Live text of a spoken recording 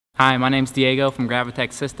Hi, my name's Diego from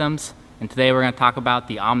Gravitec Systems, and today we're going to talk about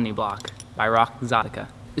the Omni block by Exotica.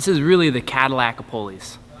 This is really the Cadillac of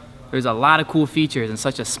pulleys. There's a lot of cool features in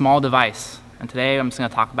such a small device, and today I'm just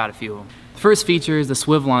going to talk about a few of them. The first feature is the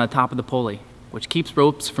swivel on the top of the pulley, which keeps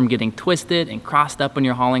ropes from getting twisted and crossed up in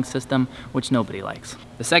your hauling system, which nobody likes.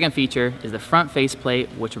 The second feature is the front faceplate,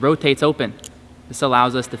 which rotates open. This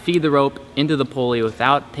allows us to feed the rope into the pulley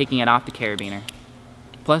without taking it off the carabiner.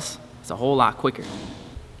 Plus, it's a whole lot quicker.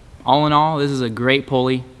 All in all, this is a great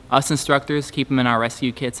pulley. Us instructors keep them in our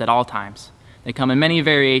rescue kits at all times. They come in many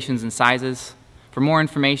variations and sizes. For more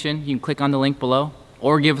information, you can click on the link below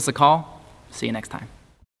or give us a call. See you next time.